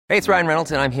Hey, it's Ryan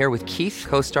Reynolds, and I'm here with Keith,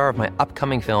 co-star of my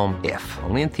upcoming film, If,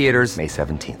 only in theaters May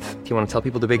 17th. Do you want to tell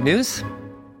people the big news?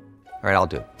 All right, I'll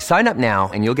do it. Sign up now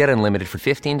and you'll get unlimited for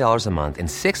 $15 a month and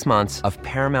 6 months of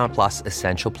Paramount Plus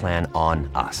Essential Plan on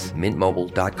us.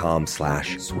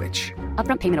 MintMobile.com/switch.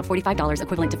 Upfront payment of $45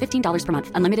 equivalent to $15 per month.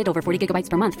 Unlimited over 40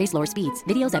 gigabytes per month. Face lower speeds.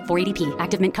 Videos at 480p.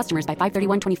 Active Mint customers by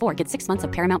 531.24 get 6 months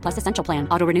of Paramount Plus Essential Plan.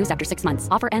 Auto renews after 6 months.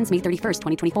 Offer ends May 31st,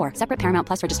 2024. Separate Paramount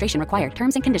Plus registration required.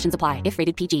 Terms and conditions apply if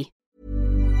rated PG.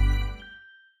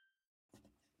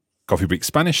 Coffee Break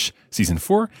Spanish, Season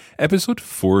 4, Episode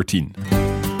 14.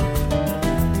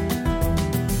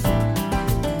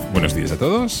 Buenos días a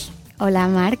todos. Hola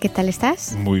Mar, ¿qué tal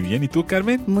estás? Muy bien, ¿y tú,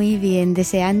 Carmen? Muy bien,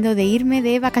 deseando de irme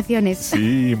de vacaciones.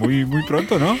 Sí, muy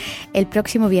pronto, ¿no? El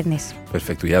próximo viernes.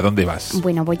 Perfecto, ¿y a dónde vas?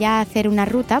 Bueno, voy a hacer una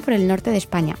ruta por el norte de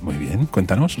España. Muy bien,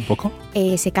 cuéntanos un poco.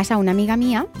 Se casa una amiga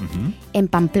mía en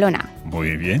Pamplona.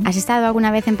 Muy bien. ¿Has estado alguna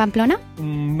vez en Pamplona?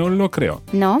 No lo creo.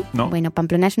 ¿No? No. Bueno,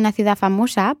 Pamplona es una ciudad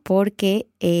famosa porque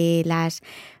las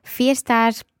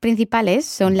fiestas principales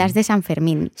son las de San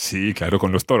Fermín. Sí, claro,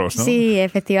 con los toros, ¿no? Sí,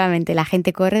 efectivamente. La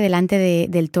gente corre delante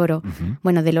del toro.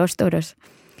 Bueno, de los toros.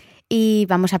 Y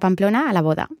vamos a Pamplona a la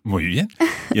boda. Muy bien.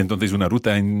 Y entonces una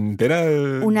ruta entera.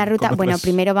 Una ruta, bueno,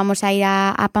 primero vamos a ir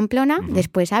a Pamplona,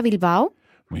 después a Bilbao.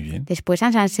 Muy bien. Después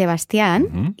a San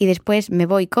Sebastián y después me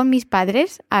voy con mis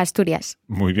padres a Asturias.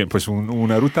 Muy bien, pues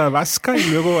una ruta vasca y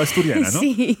luego asturiana, ¿no?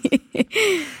 Sí.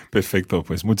 Perfecto,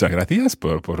 pues muchas gracias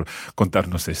por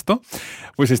contarnos esto.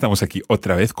 Pues estamos aquí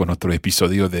otra vez con otro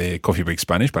episodio de Coffee Break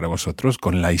Spanish para vosotros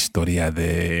con la historia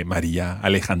de María,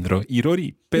 Alejandro y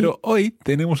Rory. Pero hoy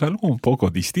tenemos algo un poco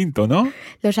distinto, ¿no?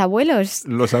 Los abuelos.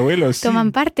 Los abuelos, sí.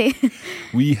 Toman parte.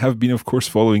 We have been, of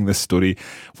course, following this story,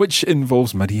 which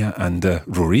involves Maria and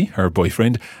Rory, her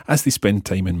boyfriend, as they spend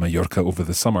time in Mallorca over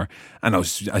the summer. And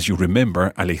as you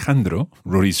remember, Alejandro,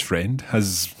 Rory's friend,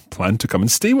 has planned to come and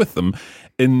stay with them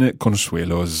in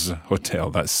Consuelo's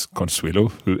hotel. That's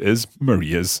Consuelo, who is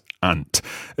Maria's aunt.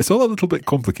 It's all a little bit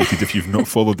complicated if you've not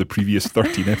followed the previous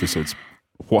 13 episodes.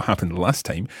 What happened last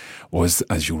time was,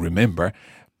 as you remember,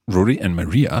 Rory and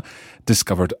Maria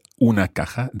discovered una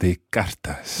caja de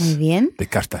cartas. Muy bien. De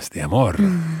cartas de amor.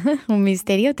 Un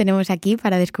misterio tenemos aquí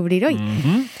para descubrir hoy.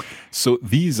 So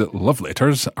these love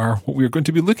letters are what we're going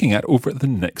to be looking at over the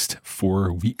next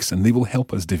 4 weeks, and they will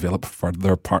help us develop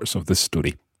further parts of the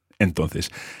story. Entonces,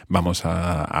 vamos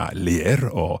a leer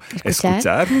o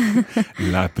escuchar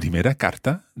la primera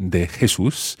carta de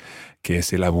Jesús, que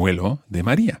es el abuelo de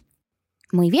María.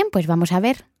 Muy bien, pues vamos a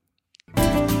ver.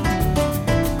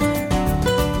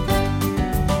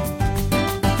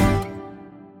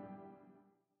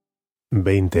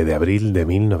 ...20 de abril de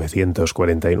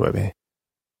 1949.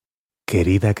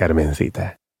 Querida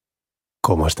Carmencita,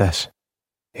 ¿cómo estás?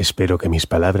 Espero que mis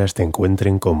palabras te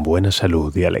encuentren con buena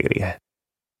salud y alegría.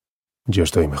 Yo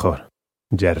estoy mejor,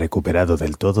 ya recuperado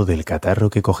del todo del catarro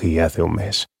que cogí hace un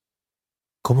mes.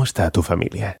 ¿Cómo está tu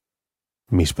familia?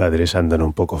 Mis padres andan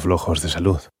un poco flojos de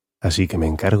salud, así que me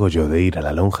encargo yo de ir a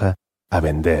la lonja a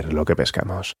vender lo que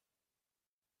pescamos.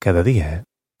 Cada día,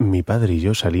 mi padre y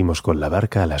yo salimos con la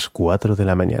barca a las 4 de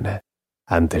la mañana,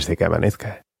 antes de que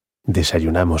amanezca.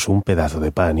 Desayunamos un pedazo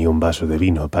de pan y un vaso de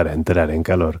vino para entrar en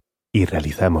calor y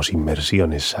realizamos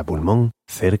inmersiones a pulmón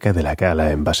cerca de la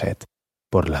cala en Basset,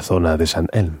 por la zona de St.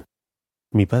 Elm.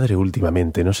 Mi padre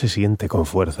últimamente no se siente con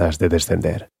fuerzas de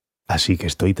descender, así que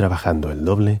estoy trabajando el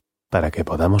doble para que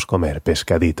podamos comer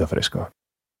pescadito fresco.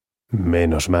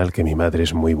 Menos mal que mi madre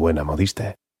es muy buena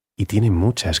modista y tiene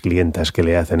muchas clientas que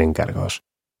le hacen encargos.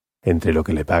 Entre lo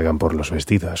que le pagan por los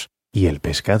vestidos y el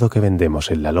pescado que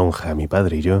vendemos en la lonja, mi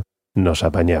padre y yo nos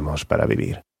apañamos para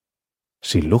vivir.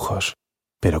 Sin lujos,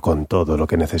 pero con todo lo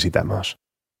que necesitamos.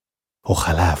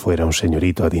 Ojalá fuera un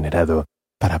señorito adinerado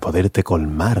para poderte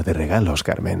colmar de regalos,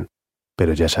 Carmen,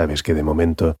 pero ya sabes que de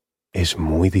momento es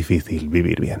muy difícil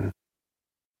vivir bien.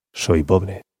 Soy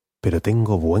pobre, pero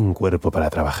tengo buen cuerpo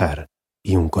para trabajar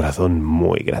y un corazón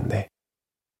muy grande.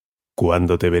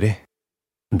 ¿Cuándo te veré?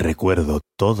 Recuerdo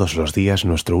todos los días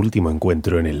nuestro último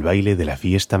encuentro en el baile de la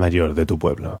fiesta mayor de tu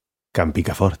pueblo,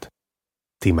 Campicafort.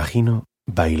 Te imagino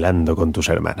bailando con tus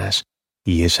hermanas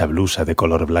y esa blusa de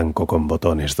color blanco con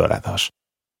botones dorados.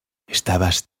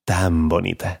 Estabas tan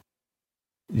bonita.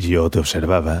 Yo te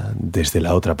observaba desde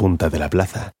la otra punta de la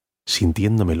plaza,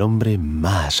 sintiéndome el hombre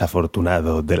más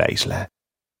afortunado de la isla.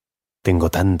 Tengo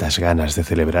tantas ganas de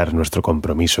celebrar nuestro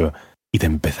compromiso y de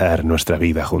empezar nuestra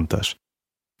vida juntos.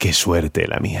 ¡Qué suerte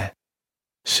la mía!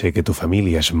 Sé que tu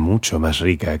familia es mucho más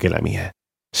rica que la mía.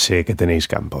 Sé que tenéis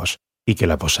campos y que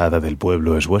la posada del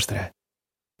pueblo es vuestra.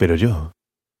 Pero yo,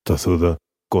 tozudo,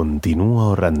 continúo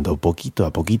ahorrando poquito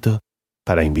a poquito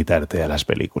para invitarte a las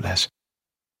películas.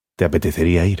 ¿Te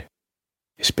apetecería ir?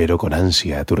 Espero con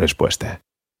ansia tu respuesta.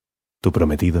 Tu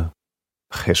prometido,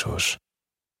 Jesús.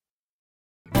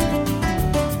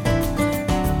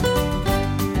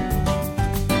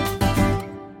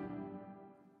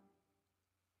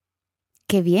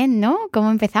 Qué bien, ¿no? ¿Cómo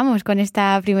empezamos con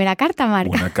esta primera carta, Marc?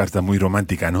 Una carta muy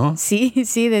romántica, ¿no? Sí,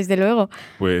 desde luego.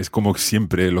 Pues como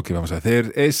siempre lo que vamos a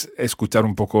hacer es escuchar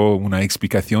un poco una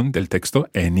explicación del texto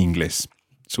en inglés.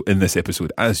 So in this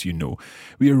episode, as you know,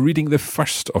 we are reading the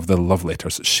first of the love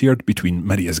letters shared between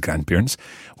Maria's grandparents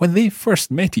when they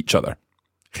first met each other.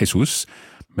 Jesús,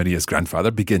 Maria's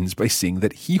grandfather, begins by saying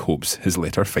that he hopes his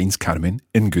letter finds Carmen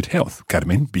in good health,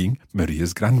 Carmen being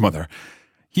Maria's grandmother.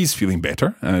 He's feeling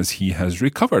better as he has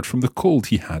recovered from the cold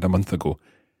he had a month ago.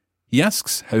 He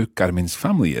asks how Carmen's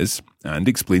family is and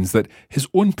explains that his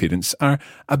own parents are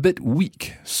a bit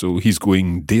weak, so he's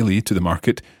going daily to the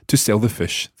market to sell the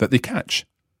fish that they catch.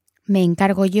 Me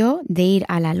encargo yo de ir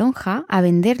a la lonja a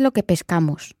vender lo que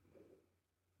pescamos.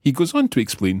 He goes on to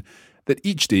explain that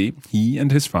each day he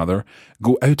and his father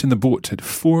go out in the boat at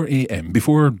 4 a.m.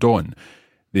 before dawn.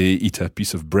 They eat a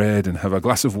piece of bread and have a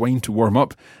glass of wine to warm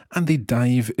up, and they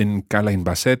dive in Carline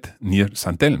Basset near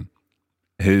Saint-Elme.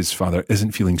 His father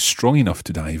isn't feeling strong enough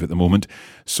to dive at the moment,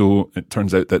 so it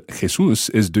turns out that Jesús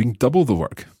is doing double the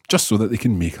work, just so that they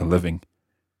can make a living.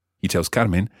 He tells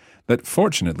Carmen that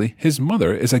fortunately his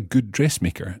mother is a good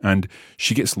dressmaker, and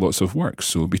she gets lots of work,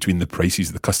 so between the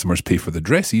prices the customers pay for the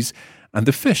dresses and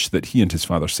the fish that he and his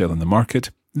father sell in the market,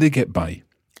 they get by.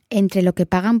 Entre lo que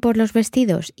pagan por los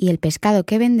vestidos y el pescado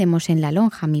que vendemos en la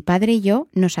lonja, mi padre y yo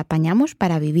nos apañamos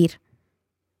para vivir.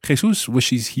 Jesús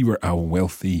wishes he were a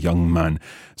wealthy young man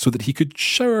so that he could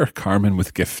shower Carmen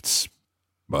with gifts.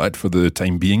 But for the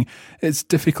time being, it's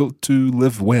difficult to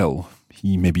live well.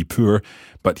 He may be poor,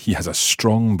 but he has a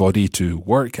strong body to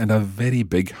work and a very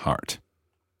big heart.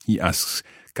 He asks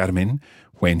Carmen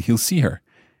when he'll see her.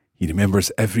 He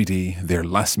remembers every day their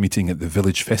last meeting at the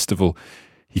village festival.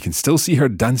 He can still see her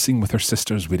dancing with her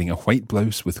sisters wearing a white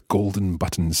blouse with golden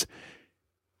buttons.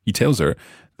 He tells her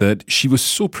that she was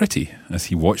so pretty as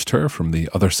he watched her from the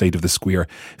other side of the square,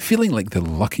 feeling like the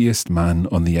luckiest man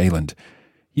on the island.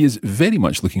 He is very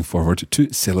much looking forward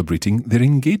to celebrating their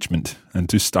engagement and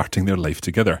to starting their life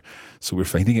together. So we're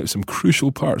finding out some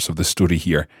crucial parts of the story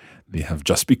here. They have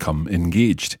just become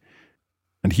engaged.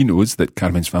 And he knows that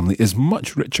Carmen's family is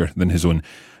much richer than his own,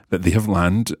 that they have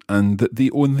land and that they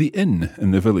own the inn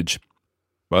in the village.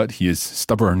 But he is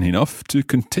stubborn enough to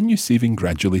continue saving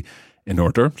gradually in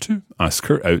order to ask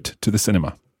her out to the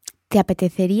cinema. ¿Te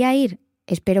apetecería ir?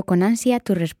 Espero con ansia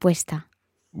tu respuesta.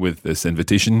 With this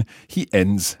invitation, he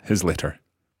ends his letter.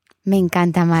 Me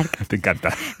encanta, Marc. Te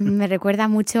encanta. Me recuerda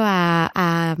mucho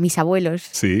a mis abuelos.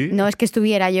 Sí. No es que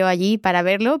estuviera yo allí para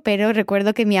verlo, pero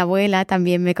recuerdo que mi abuela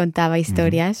también me contaba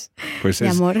historias pues de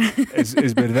amor.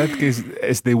 Es verdad que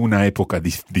es de una época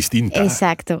distinta.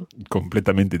 Exacto.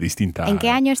 Completamente distinta. ¿En qué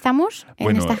año estamos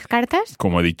en estas cartas?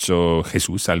 Como ha dicho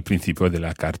Jesús al principio de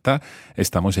la carta,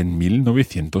 estamos en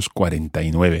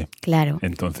 1949. Claro.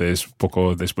 Entonces,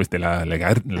 poco después de la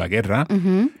guerra.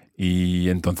 Uh-huh. Y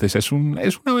entonces es una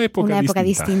época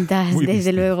distinta, muy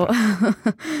desde distinta. luego.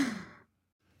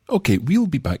 Okay, we'll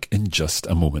be back in just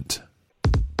a moment.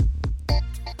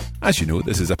 As you know,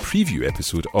 this is a preview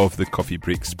episode of the Coffee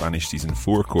Break Spanish Season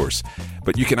 4 course,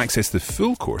 but you can access the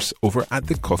full course over at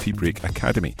the Coffee Break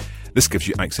Academy. This gives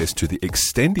you access to the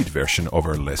extended version of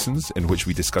our lessons in which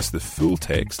we discuss the full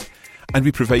text, and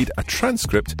we provide a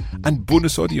transcript and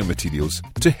bonus audio materials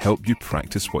to help you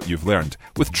practice what you've learned,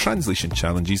 with translation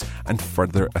challenges and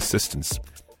further assistance.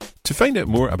 To find out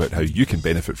more about how you can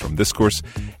benefit from this course,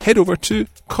 head over to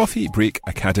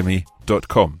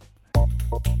coffeebreakacademy.com.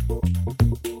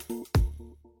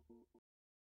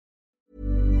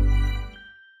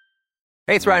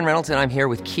 Hey, it's Ryan Reynolds, and I'm here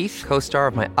with Keith, co-star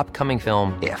of my upcoming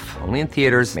film, If, only in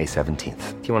theaters May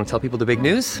 17th. Do you want to tell people the big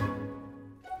news?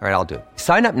 All right, I'll do it.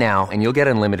 Sign up now and you'll get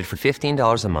unlimited for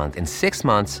 $15 a month and 6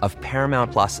 months of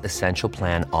Paramount Plus Essential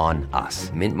Plan on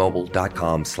us.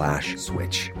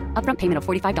 MintMobile.com/switch. Upfront payment of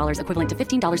 $45 equivalent to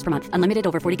 $15 per month. Unlimited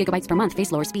over 40 gigabytes per month.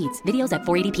 Face lower speeds. Videos at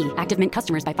 480p. Active Mint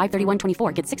customers by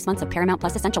 531.24 get 6 months of Paramount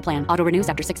Plus Essential Plan. Auto renews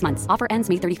after 6 months. Offer ends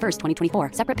May 31st, 2024.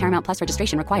 Separate Paramount Plus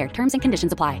registration required. Terms and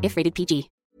conditions apply if rated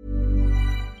PG.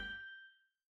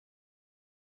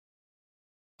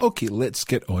 Okay, let's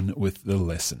get on with the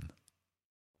lesson.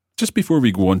 Just before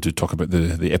we go on to talk about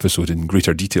the episode in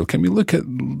greater detail, can we look at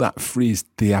that phrase,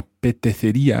 te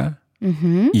apetecería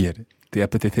ir? Te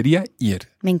apetecería ir.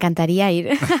 Me encantaría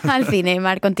ir al cine,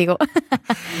 Mar, contigo.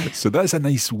 So that's a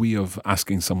nice way of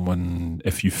asking someone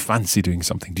if you fancy doing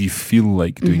something. Do you feel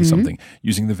like doing something?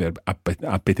 Using the verb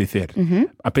apetecer.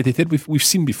 Apetecer we've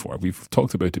seen before. We've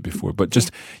talked about it before. But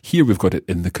just here we've got it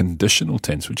in the conditional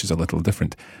tense, which is a little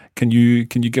different. Can you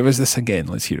give us this again?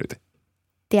 Let's hear it.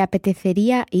 ¿Te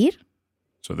apetecería ir?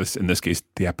 So in this case,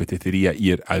 te apetecería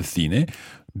ir al cine.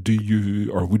 Do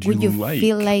you, or would you like?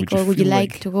 Feel like, would you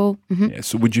like to go? Yeah,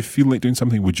 so would you feel like doing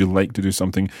something? Would you like to do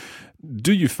something?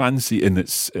 Do you fancy in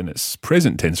its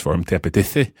present tense form, te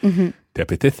apetece? Te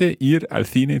apetece ir al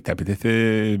cine? Te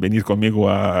apetece venir conmigo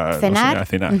a cenar? No sé, a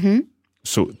cenar?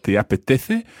 So te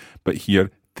apetece, but here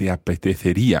te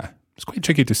apetecería. It's quite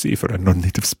tricky to say for a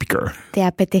non-native speaker. Te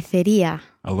apetecería.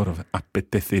 A lot of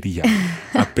apetecería.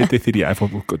 Apetecería. I've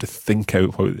got to think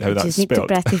out how that's Just need spelled.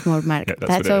 to practice more, Mark. Yeah,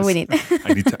 that's all we need.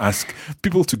 I need to ask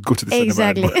people to go to the cinema.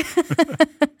 Exactly.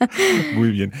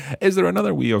 Muy bien. Is there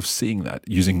another way of saying that?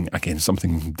 Using, again,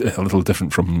 something a little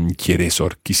different from quieres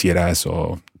or quisieras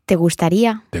or... ¿Te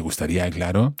gustaría? Te gustaría,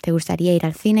 claro. ¿Te gustaría ir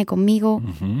al cine conmigo?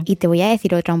 Y te voy a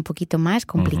decir otra un poquito más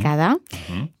complicada.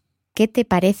 ¿Qué te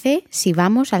parece si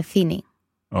vamos al cine?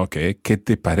 Okay. ¿Qué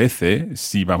te parece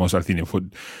si vamos al cine?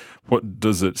 What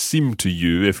does it seem to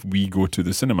you if we go to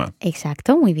the cinema?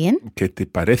 Exacto, muy bien. ¿Qué te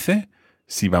parece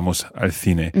si vamos al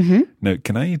cine? Now,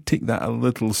 can I take that a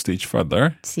little stage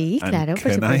further? Sí, And claro,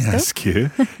 por can I supuesto. ask you,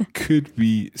 could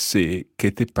we say,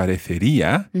 ¿qué te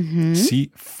parecería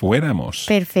si fuéramos?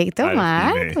 Perfecto, al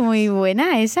Mark. cine? Muy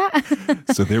buena esa.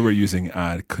 So there we're using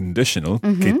our conditional,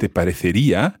 ¿qué te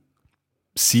parecería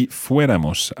si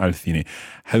fuéramos al cine?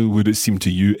 How would it seem to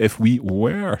you if we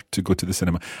were to go to the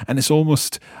cinema? And it's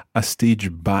almost a stage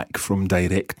back from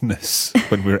directness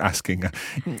when we're asking,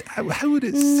 how would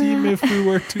it seem if we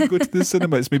were to go to the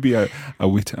cinema? It's maybe a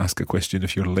way to ask a question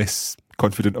if you're less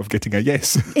confident of getting a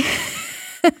yes.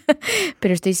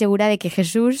 Pero estoy segura de que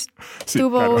Jesús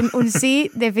tuvo claro. un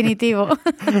sí definitivo.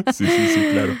 Sí,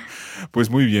 claro. Pues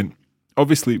muy bien.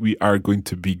 Obviously, we are going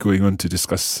to be going on to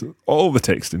discuss all the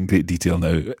text in great detail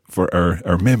now for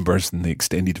our members in the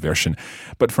extended version.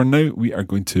 But for now, we are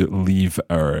going to leave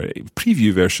our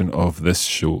preview version of this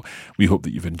show. We hope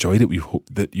that you've enjoyed it. We hope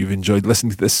that you've enjoyed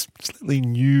listening to this slightly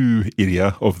new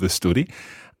area of the story.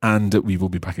 And we will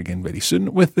be back again very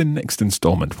soon with the next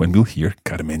installment when we'll hear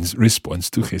Carmen's response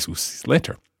to Jesus'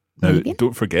 letter. Now,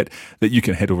 don't forget that you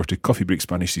can head over to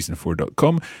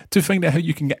coffeebreakSpanishSeason4.com to find out how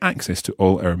you can get access to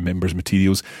all our members'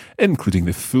 materials, including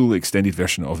the full extended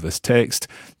version of this text,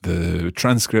 the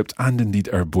transcript, and indeed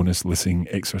our bonus listening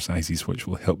exercises, which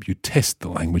will help you test the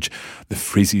language, the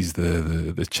phrases,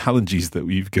 the challenges that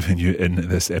we've given you in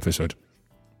this episode.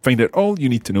 Find out all you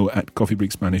need to know at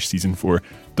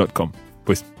coffeebreakSpanishSeason4.com.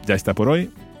 Pues ya está por hoy.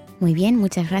 Muy bien,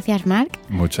 muchas gracias, Mark.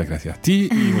 Muchas gracias a ti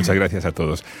y muchas gracias a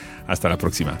todos. Hasta la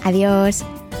próxima. Adiós.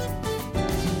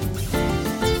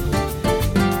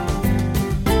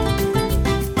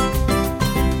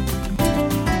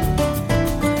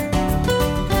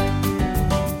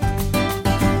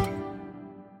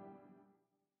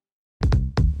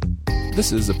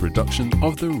 This is a production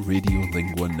of the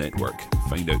Radiolingua Network.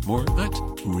 Find out more at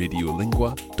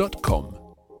radiolingua.com.